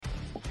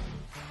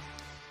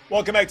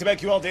Welcome back to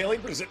BetQL Daily.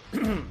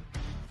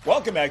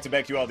 Welcome back to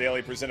BetQL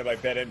Daily, presented by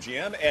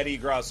BetMGM. Eddie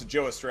Gross,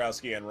 Joe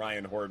Ostrowski, and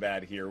Ryan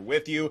Horvat here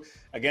with you.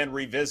 Again,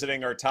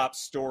 revisiting our top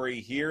story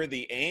here.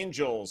 The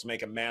Angels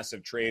make a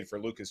massive trade for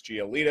Lucas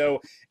Giolito,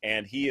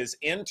 and he is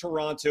in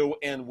Toronto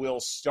and will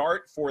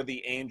start for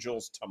the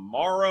Angels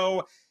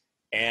tomorrow.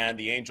 And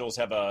the Angels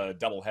have a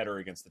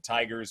doubleheader against the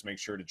Tigers. Make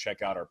sure to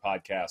check out our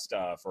podcast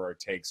for our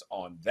takes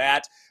on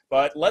that.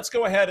 But let's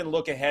go ahead and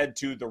look ahead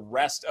to the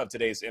rest of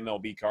today's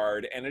MLB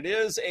card. And it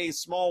is a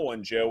small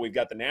one, Joe. We've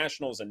got the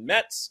Nationals and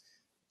Mets.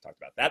 Talked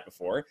about that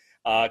before.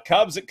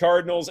 Cubs at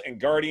Cardinals and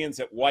Guardians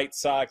at White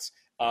Sox.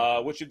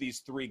 Which of these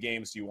three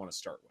games do you want to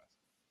start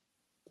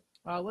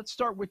with? Let's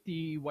start with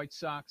the White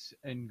Sox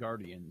and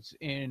Guardians.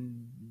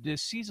 And the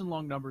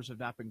season-long numbers have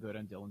not been good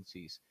on Dylan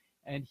Cease.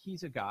 And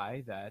he's a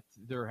guy that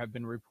there have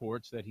been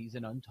reports that he's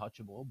an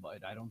untouchable,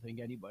 but I don't think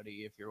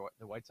anybody, if you're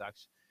the White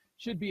Sox,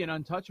 should be an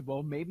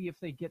untouchable. Maybe if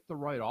they get the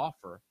right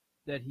offer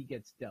that he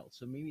gets dealt.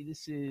 So maybe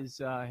this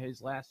is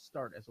his last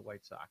start as a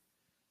White Sox.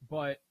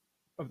 But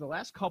over the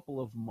last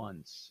couple of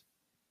months,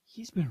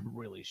 he's been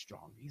really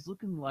strong. He's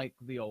looking like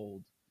the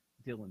old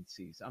Dylan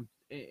Cease.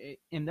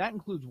 And that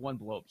includes one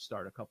blow-up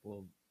start a couple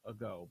of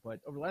ago. But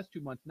over the last 2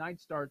 months, 9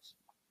 starts,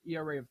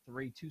 ERA of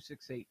 3,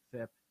 2.68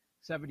 FIP.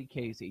 70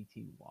 Ks,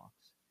 18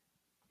 walks.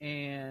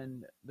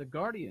 And the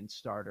Guardians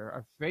starter,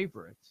 our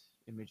favorite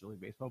in Major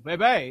League Baseball,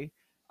 Bebe,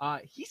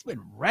 he's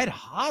been red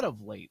hot of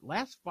late.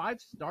 Last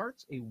 5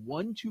 starts, a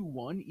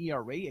 1.21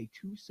 ERA, a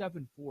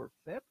 2.74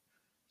 FIP.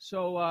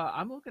 So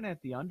I'm looking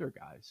at the under,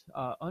 guys.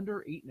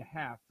 Under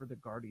 8.5 for the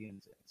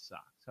Guardians and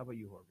Sox. How about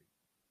you, Horby?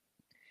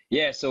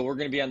 Yeah, so we're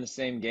going to be on the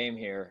same game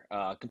here.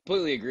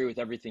 Completely agree with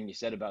everything you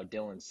said about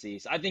Dylan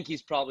Cease. I think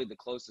he's probably the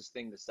closest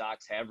thing the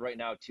Sox have right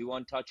now to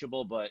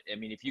untouchable. But, I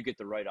mean, if you get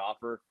the right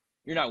offer,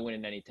 you're not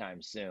winning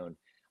anytime soon.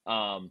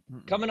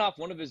 Coming off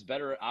one of his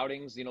better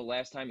outings,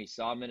 last time he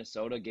saw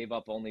Minnesota, gave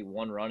up only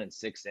 1 run in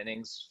 6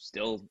 innings.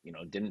 Still,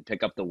 didn't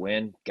pick up the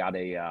win. Got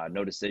a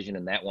no decision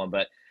in that one.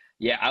 But,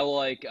 yeah, I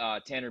like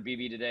Tanner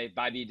Bibee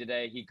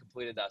today. He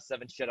completed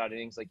 7 shutout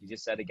innings, like you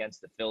just said,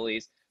 against the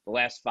Phillies. The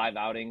last 5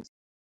 outings.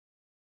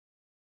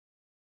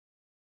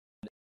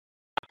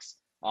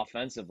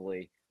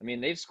 Offensively, I mean,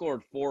 they've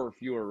scored 4 or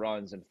fewer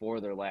runs in 4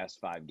 of their last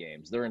 5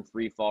 games. They're in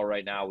free fall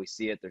right now. We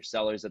see it. They're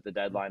sellers at the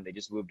deadline. They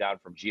just moved down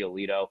from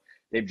Giolito.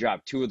 They've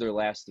dropped 2 of their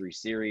last 3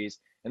 series,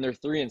 and they're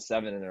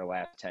 3-7 in their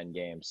last 10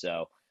 games.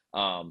 So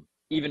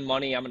even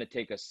money, I'm going to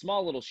take a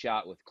small little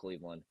shot with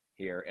Cleveland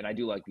here, and I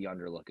do like the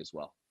underlook as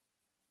well.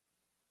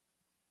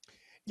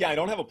 Yeah, I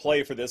don't have a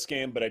play for this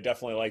game, but I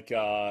definitely like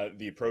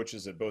the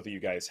approaches that both of you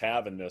guys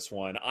have in this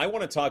one. I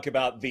want to talk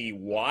about the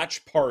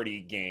watch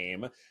party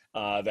game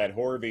that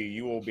Horvey,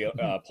 you will be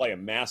play a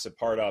massive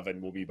part of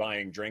and will be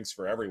buying drinks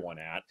for everyone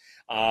at,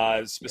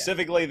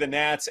 specifically the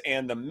Nats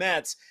and the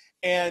Mets.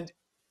 And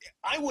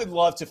I would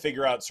love to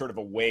figure out sort of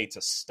a way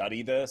to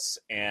study this,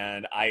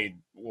 and I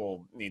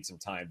will need some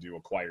time to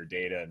acquire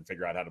data and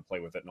figure out how to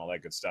play with it and all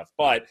that good stuff.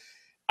 But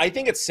I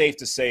think it's safe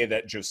to say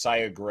that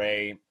Josiah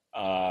Gray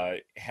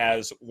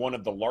has one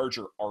of the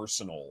larger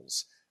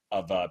arsenals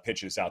of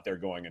pitches out there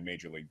going in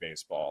Major League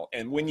Baseball.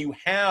 And when you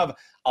have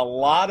a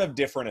lot of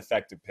different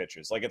effective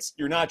pitches, like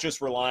you're not just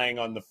relying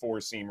on the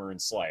 4-seamer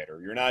and slider,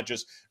 you're not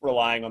just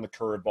relying on the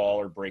curveball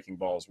or breaking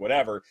balls,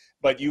 whatever,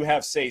 but you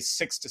have, say,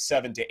 6 to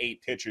 7 to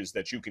 8 pitches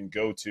that you can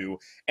go to,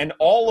 and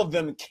all of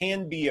them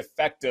can be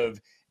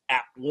effective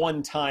at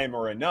one time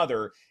or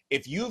another.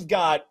 If you've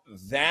got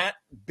that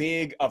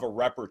big of a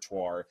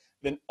repertoire,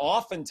 then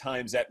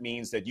oftentimes that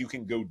means that you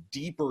can go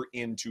deeper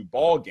into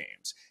ball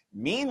games.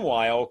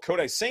 Meanwhile,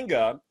 Kodai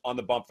Senga on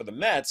the bump for the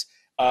Mets,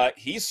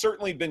 he's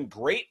certainly been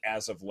great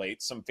as of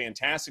late, some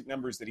fantastic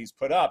numbers that he's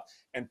put up,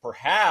 and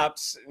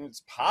perhaps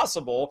it's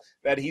possible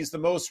that he's the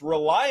most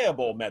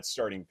reliable Mets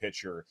starting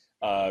pitcher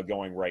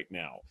going right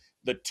now.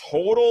 The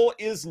total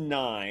is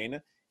 9.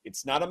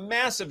 It's not a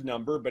massive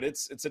number, but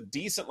it's a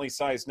decently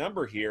sized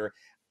number here.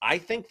 I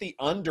think the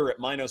under at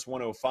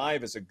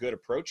 -105 is a good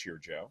approach here,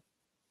 Joe.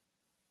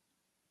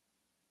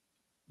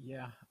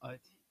 Yeah,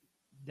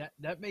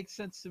 that makes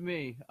sense to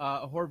me.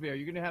 Horvey, are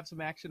you going to have some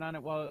action on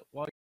it while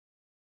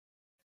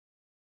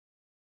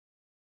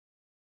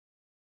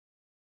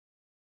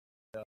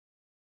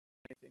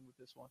anything with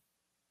this one?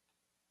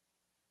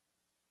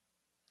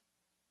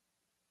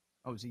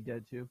 Oh, is he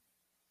dead too?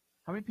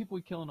 How many people are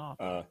we killing off?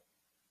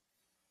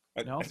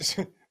 No?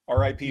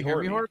 R.I.P.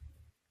 Horvey.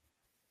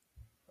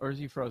 Or is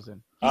he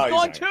frozen? He's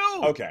gone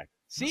too! Okay.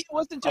 See, it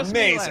wasn't just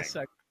amazing. Me last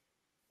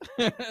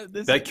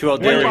second.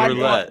 BetQL Daily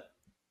Roulette.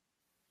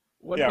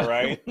 Yeah,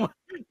 right?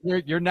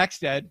 You're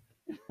next, Ed.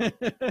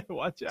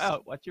 Watch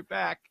out. Watch your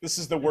back. This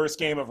is the worst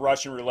game of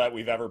Russian roulette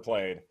we've ever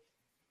played.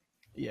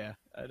 Yeah,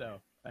 I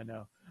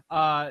know.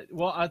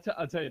 Well, I'll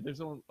tell you,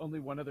 there's only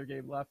one other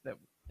game left,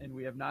 and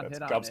we have not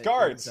hit on Cubs it.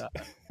 Cards.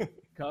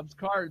 Cubs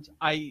Cards.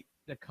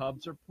 The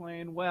Cubs are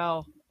playing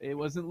well. It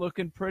wasn't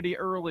looking pretty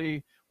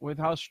early with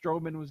how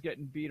Stroman was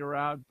getting beat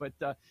around, but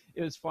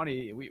it was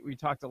funny. We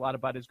talked a lot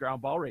about his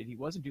ground ball rate. He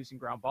wasn't using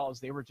ground balls.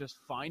 They were just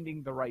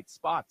finding the right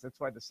spots. That's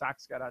why the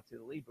Sox got out to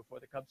the lead before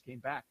the Cubs came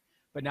back.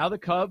 But now the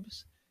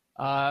Cubs,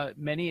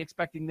 many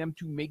expecting them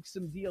to make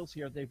some deals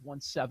here. They've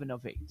won 7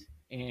 of 8.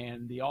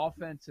 And the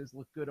offense has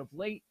looked good of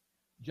late.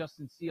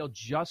 Justin Steele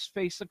just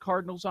faced the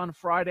Cardinals on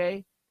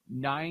Friday.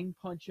 9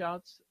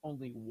 punch-outs,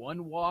 only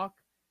 1 walk.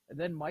 And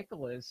then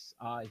Michaelis,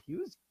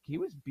 he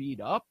was beat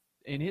up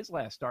in his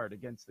last start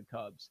against the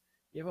Cubs.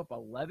 Gave up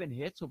 11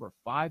 hits over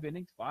 5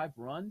 innings, 5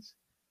 runs.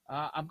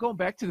 I'm going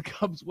back to the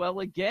Cubs well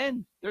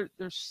again. They're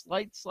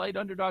slight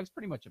underdogs,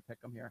 pretty much a pick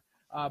 'em here.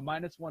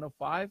 Minus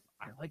 105.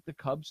 I like the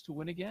Cubs to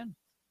win again.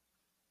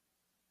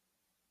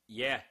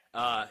 Yeah,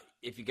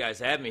 if you guys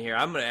have me here,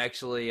 I'm going to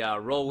actually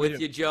roll with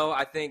you, Joe.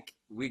 I think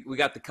we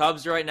got the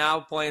Cubs right now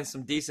playing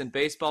some decent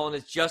baseball, and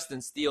it's Justin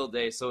Steele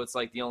Day, so it's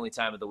like the only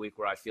time of the week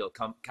where I feel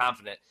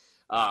confident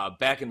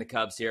back in the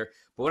Cubs here.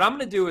 But what I'm going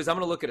to do is I'm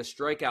going to look at a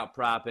strikeout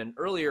prop, and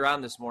earlier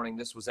on this morning,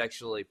 this was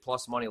actually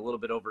plus money, a little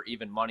bit over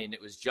even money, and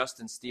it was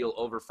Justin Steele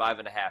over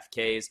 5.5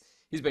 Ks.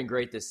 He's been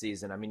great this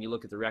season. I mean, you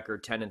look at the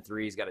record,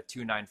 10-3. He's got a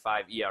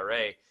 2.95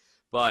 ERA,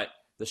 but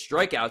the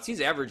strikeouts,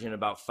 he's averaging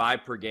about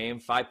 5 per game,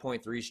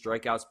 5.3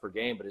 strikeouts per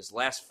game. But his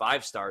last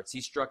 5 starts, he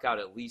struck out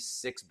at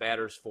least 6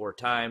 batters 4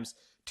 times.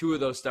 2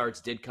 of those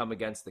starts did come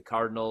against the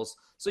Cardinals.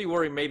 So you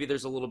worry maybe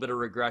there's a little bit of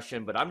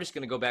regression. But I'm just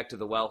going to go back to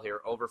the well here,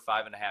 over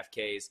 5.5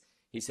 Ks.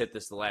 He's hit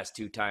this the last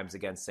 2 times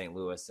against St.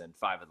 Louis and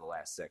 5 of the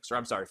last 6. Or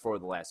I'm sorry, 4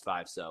 of the last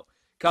 5. So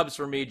Cubs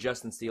for me,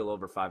 Justin Steele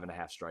over 5.5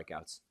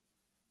 strikeouts.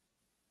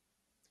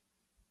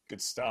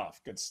 Good stuff.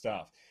 Good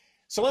stuff.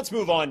 So let's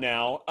move on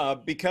now,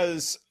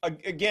 because,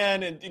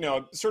 again,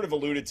 and sort of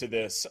alluded to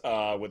this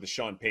with the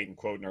Sean Payton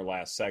quote in our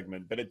last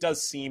segment, but it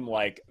does seem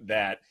like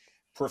that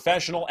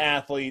professional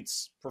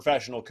athletes,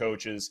 professional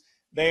coaches,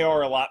 they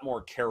are a lot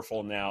more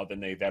careful now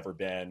than they've ever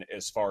been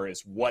as far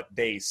as what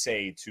they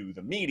say to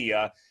the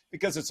media,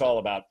 because it's all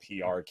about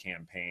PR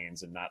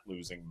campaigns and not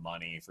losing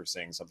money for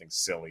saying something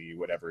silly,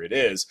 whatever it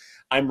is.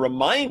 I'm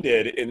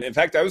reminded, and in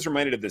fact, I was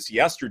reminded of this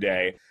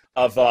yesterday,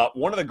 of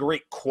one of the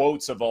great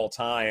quotes of all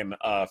time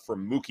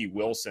from Mookie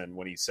Wilson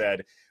when he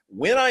said,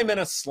 "When I'm in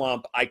a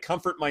slump, I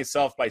comfort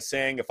myself by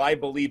saying if I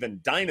believe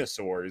in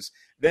dinosaurs,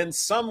 then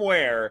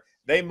somewhere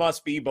they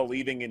must be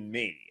believing in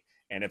me.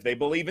 And if they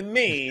believe in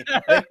me,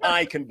 then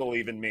I can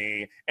believe in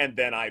me, and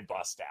then I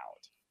bust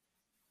out."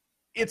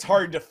 It's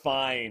hard to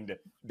find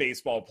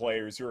baseball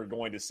players who are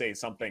going to say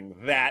something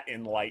that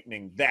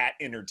enlightening, that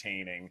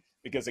entertaining,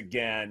 because,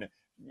 again,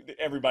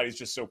 everybody's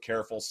just so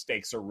careful.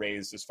 Stakes are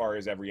raised as far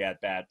as every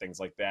at-bat, things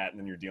like that, and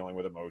then you're dealing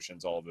with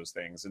emotions, all of those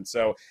things. And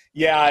so,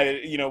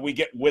 yeah, we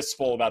get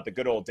wistful about the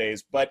good old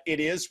days, but it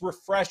is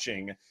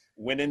refreshing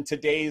when in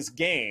today's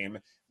game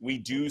we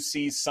do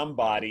see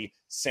somebody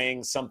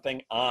saying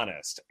something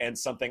honest and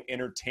something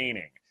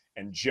entertaining.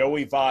 And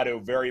Joey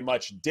Votto very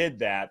much did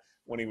that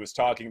when he was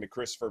talking to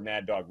Christopher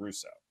Mad Dog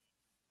Russo.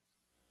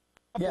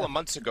 A couple of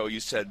months ago, you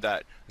said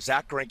that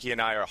Zach Greinke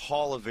and I are a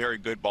hall of very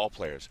good ball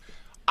players.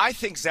 I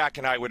think Zach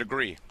and I would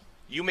agree.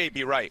 You may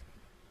be right.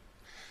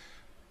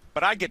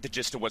 But I get the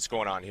gist of what's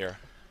going on here.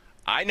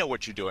 I know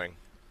what you're doing.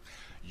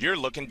 You're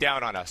looking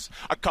down on us.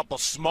 A couple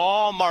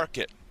small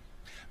market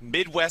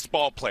Midwest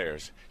ball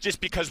players. Just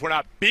because we're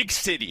not big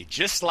city,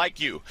 just like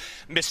you.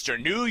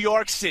 Mr. New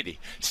York City,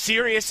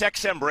 Sirius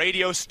XM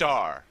radio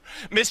star.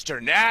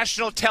 Mr.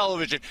 National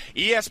Television,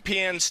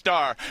 ESPN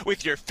star,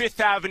 with your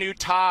Fifth Avenue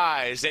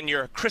ties and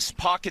your crisp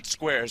pocket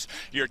squares,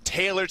 your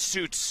tailored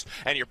suits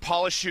and your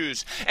polished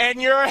shoes,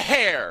 and your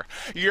hair,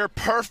 your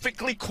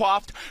perfectly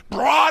coiffed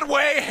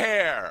Broadway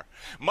hair.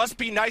 Must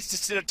be nice to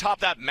sit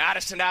atop that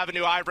Madison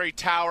Avenue ivory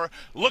tower,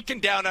 looking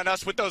down on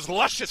us with those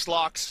luscious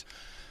locks.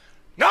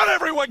 Not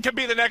everyone can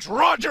be the next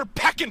Roger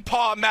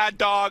Peckinpah, Mad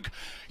Dog.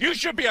 You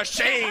should be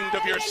ashamed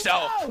of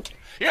yourself.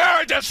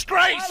 You're a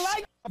disgrace.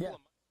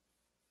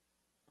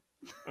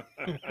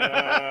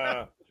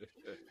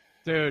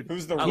 Dude,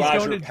 who's the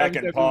Roger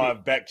Peckinpah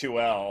of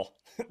BetQL?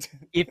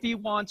 If he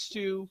wants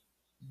to,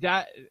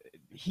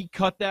 he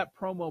cut that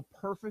promo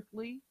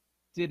perfectly,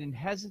 didn't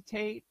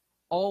hesitate,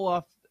 all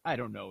off. I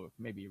don't know if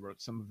maybe he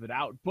wrote some of it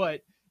out,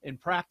 and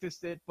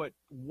practiced it. But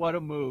what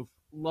a move!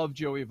 Love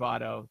Joey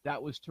Votto.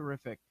 That was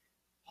terrific.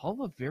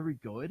 Hall of very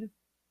good.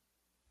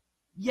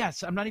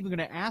 Yes, I'm not even going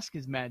to ask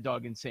is Mad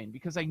Dog insane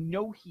because I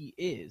know he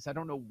is. I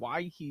don't know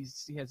why he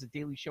has a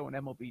daily show on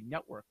MLB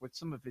Network with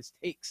some of his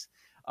takes,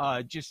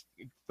 just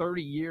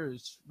 30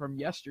 years from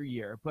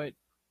yesteryear. But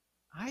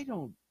I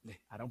don't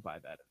buy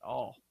that at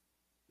all.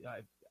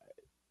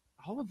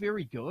 Hall of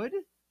very good?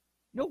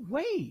 No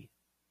way.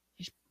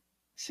 He's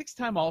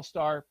 6-time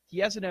All-Star. He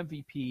has an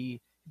MVP.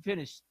 He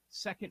finished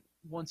second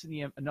once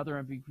in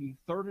another MVP,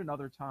 third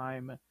another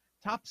time.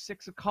 Top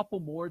 6 a couple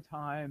more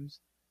times.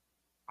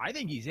 I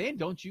think he's in,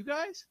 don't you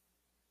guys?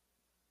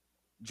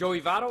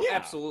 Joey Votto? Yeah.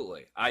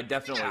 Absolutely. I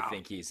definitely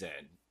think he's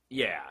in.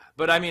 Yeah.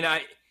 But, I mean,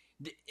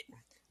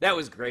 That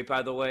was great,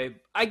 by the way.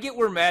 I get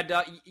where Mad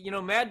Dog,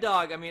 Mad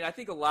Dog, I mean, I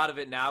think a lot of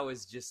it now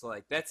is just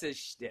like, that's his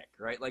shtick,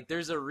 right? Like,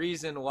 there's a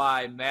reason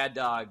why Mad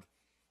Dog,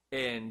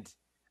 and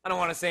I don't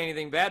want to say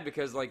anything bad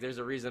because, like, there's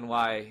a reason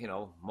why,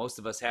 most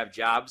of us have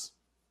jobs.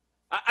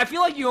 I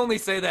feel like you only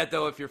say that,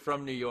 though, if you're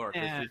from New York,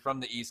 if you're from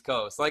the East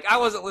Coast. Like, I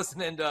wasn't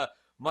listening to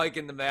Mike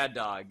and the Mad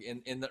Dog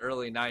in the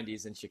early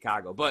 90s in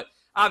Chicago. But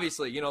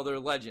obviously, they're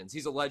legends.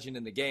 He's a legend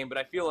in the game. But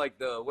I feel like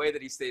the way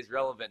that he stays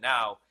relevant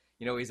now,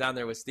 he's on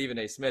there with Stephen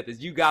A. Smith,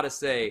 is you got to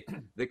say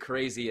the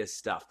craziest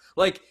stuff.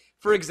 Like,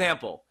 for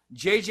example,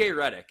 J.J.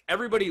 Redick.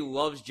 Everybody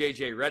loves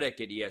J.J.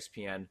 Redick at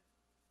ESPN.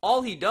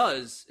 All he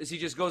does is he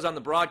just goes on the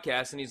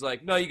broadcast and he's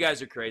like, no, you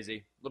guys are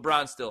crazy.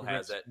 LeBron still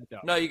has it.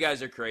 No, you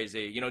guys are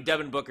crazy.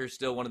 Devin Booker's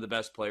still one of the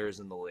best players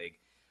in the league.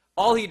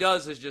 All he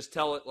does is just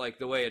tell it like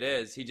the way it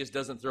is. He just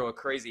doesn't throw a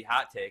crazy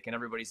hot take, and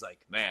everybody's like,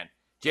 man,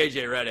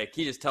 J.J. Redick,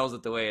 he just tells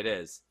it the way it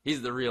is.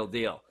 He's the real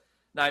deal.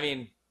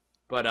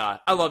 But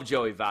I love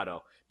Joey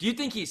Votto. Do you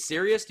think he's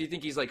serious? Do you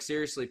think he's, like,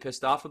 seriously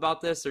pissed off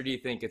about this? Or do you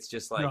think it's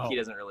just, like, he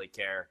doesn't really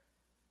care?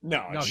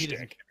 No, he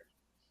doesn't care.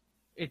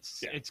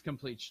 It's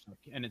complete shtick,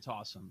 and it's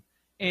awesome.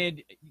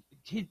 And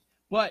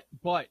but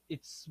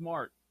it's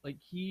smart. Like,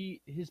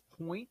 his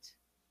point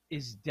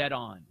is dead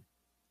on.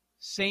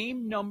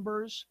 Same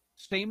numbers,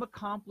 same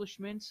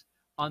accomplishments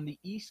on the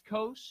East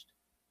Coast,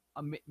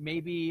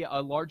 maybe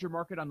a larger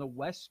market on the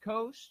West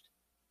Coast.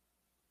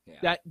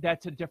 Yeah.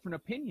 That's a different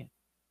opinion.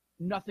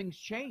 Nothing's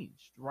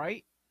changed,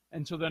 right?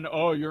 And so then,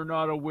 you're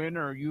not a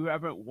winner. You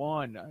haven't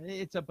won.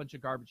 It's a bunch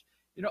of garbage.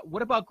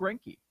 What about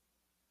Greinke?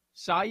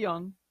 Cy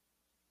Young,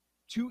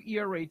 2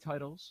 ERA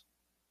titles,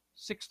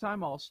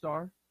 6-time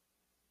All-Star.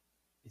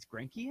 Is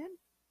Greinke in?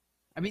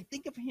 I mean,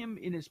 think of him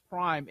in his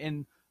prime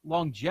and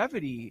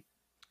longevity.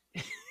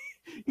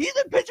 He's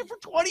been pitching for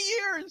 20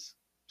 years.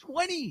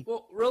 20.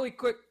 Well, really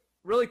quick,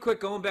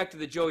 going back to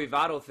the Joey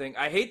Votto thing,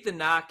 I hate the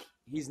knock.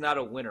 He's not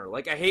a winner.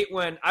 Like, I hate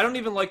when – I don't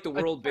even like the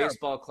World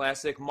Baseball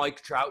Classic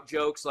Mike Trout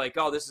jokes. Like,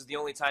 this is the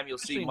only time you'll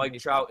see Mike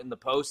Trout in the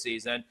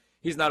postseason.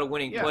 He's not a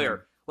winning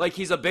player. Like,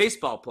 he's a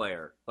baseball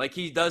player. Like,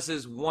 he does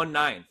his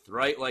 1/9,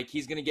 right? Like,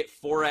 he's going to get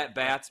 4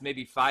 at-bats,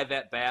 maybe 5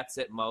 at-bats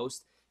at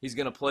most. He's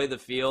going to play the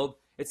field.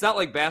 It's not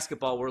like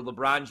basketball where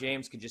LeBron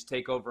James could just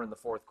take over in the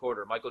fourth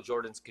quarter. Michael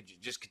Jordan could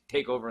just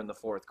take over in the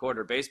fourth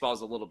quarter. Baseball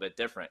is a little bit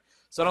different.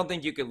 So I don't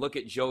think you can look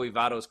at Joey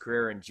Votto's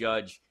career and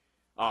judge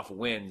off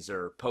wins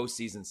or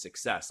postseason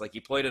success. Like, he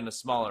played in a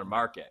smaller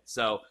market.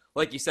 So,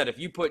 like you said, if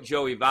you put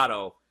Joey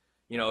Votto,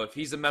 if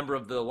he's a member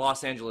of the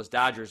Los Angeles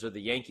Dodgers or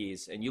the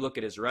Yankees, and you look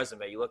at his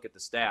resume, you look at the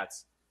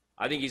stats,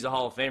 I think he's a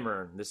Hall of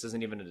Famer, and this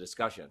isn't even a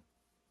discussion.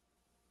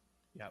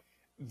 Yep.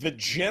 The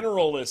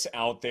generalists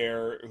out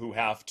there who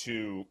have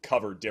to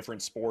cover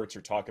different sports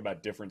or talk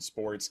about different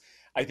sports,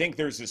 I think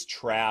there's this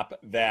trap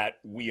that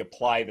we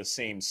apply the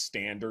same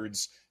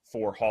standards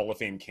for Hall of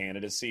Fame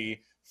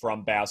candidacy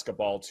from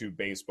basketball to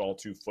baseball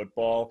to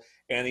football.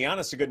 And the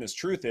honest to goodness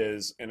truth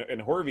is, and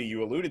Horvey,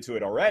 you alluded to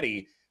it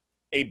already,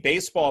 a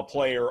baseball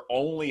player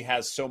only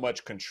has so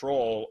much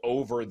control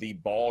over the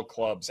ball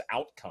club's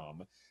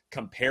outcome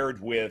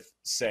compared with,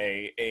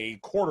 say, a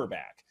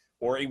quarterback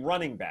or a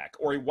running back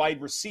or a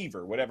wide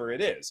receiver, whatever it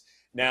is.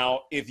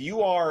 Now, if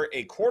you are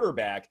a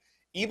quarterback,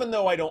 even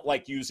though I don't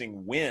like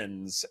using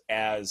wins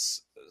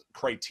as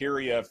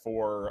criteria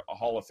for a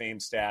Hall of Fame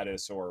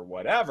status or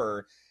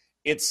whatever,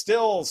 it's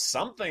still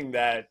something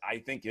that I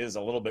think is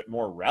a little bit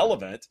more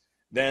relevant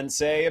than,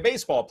 say, a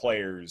baseball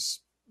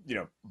player's,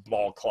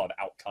 ball club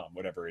outcome,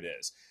 whatever it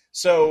is.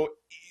 So,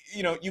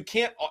 you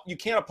can't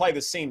apply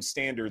the same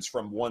standards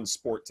from one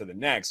sport to the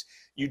next.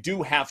 You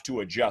do have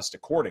to adjust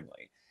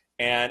accordingly.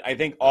 And I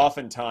think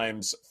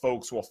oftentimes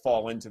folks will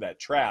fall into that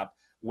trap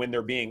when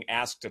they're being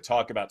asked to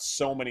talk about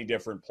so many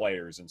different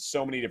players and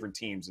so many different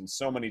teams and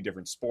so many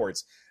different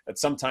sports that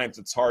sometimes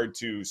it's hard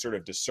to sort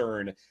of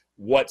discern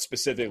what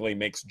specifically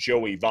makes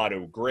Joey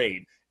Votto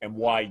great and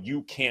why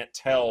you can't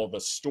tell the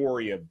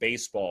story of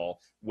baseball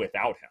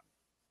without him.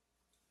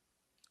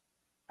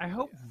 I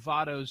hope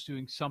Votto's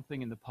doing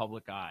something in the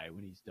public eye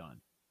when he's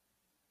done.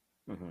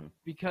 Mm-hmm.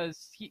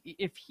 Because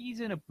if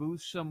he's in a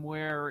booth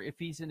somewhere, if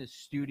he's in a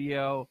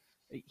studio,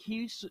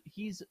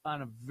 he's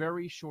on a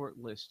very short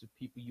list of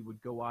people you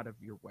would go out of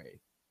your way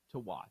to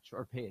watch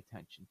or pay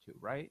attention to,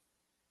 right?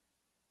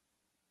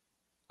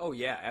 Oh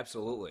yeah,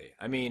 absolutely.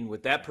 I mean,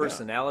 with that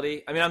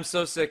personality, I mean, I'm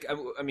so sick.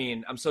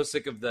 I'm so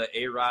sick of the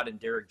A-Rod and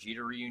Derek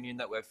Jeter reunion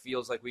that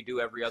feels like we do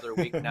every other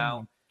week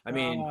now. I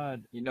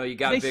mean, you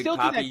got Big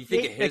Papi. You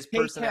think of his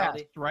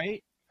personality,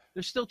 right?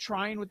 They're still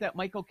trying with that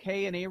Michael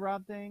K and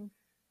A-Rod thing.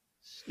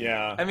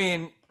 Yeah. I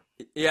mean,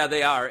 yeah,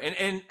 they are.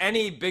 And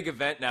any big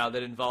event now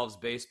that involves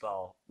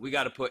baseball, we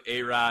got to put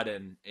A-Rod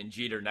and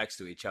Jeter next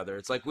to each other.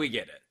 It's like, we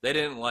get it. They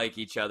didn't like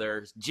each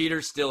other.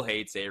 Jeter still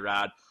hates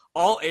A-Rod.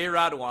 All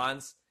A-Rod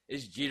wants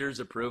is Jeter's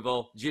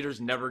approval. Jeter's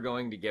never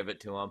going to give it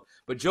to him.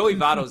 But Joey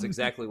Votto is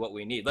exactly what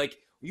we need. Like,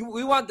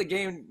 we want the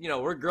game,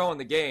 we're growing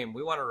the game.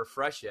 We want to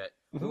refresh it.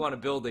 We want to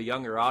build a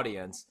younger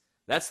audience.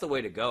 That's the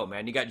way to go,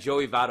 man. You got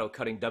Joey Votto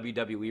cutting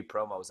WWE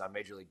promos on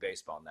Major League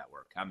Baseball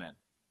Network. I'm in.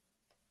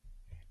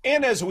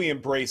 And as we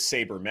embrace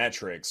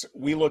sabermetrics,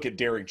 we look at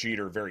Derek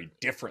Jeter very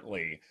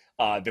differently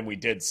than we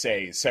did,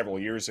 say, several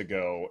years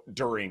ago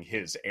during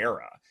his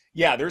era.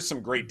 Yeah, there's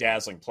some great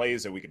dazzling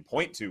plays that we can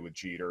point to with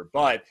Jeter,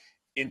 but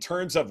in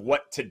terms of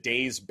what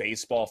today's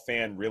baseball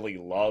fan really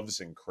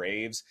loves and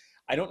craves,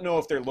 I don't know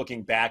if they're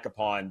looking back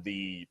upon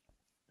the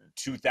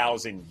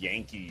 2000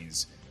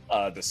 Yankees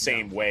the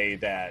same way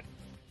that,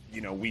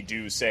 we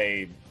do,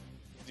 say,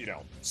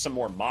 some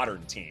more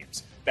modern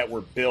teams that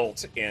were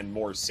built in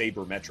more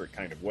sabermetric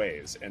kind of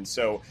ways. And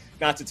so,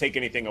 not to take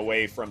anything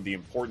away from the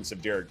importance of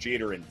Derek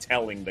Jeter in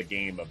telling the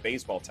game of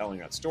baseball, telling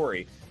that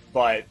story,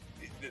 but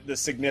the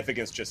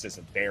significance just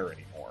isn't there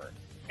anymore.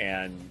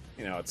 And,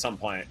 at some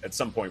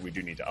point, we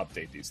do need to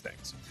update these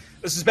things.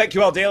 This is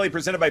BetQL Daily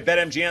presented by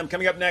BetMGM.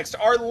 Coming up next,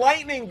 our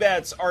lightning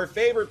bets, our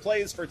favorite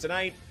plays for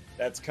tonight.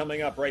 That's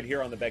coming up right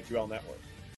here on the BetQL Network.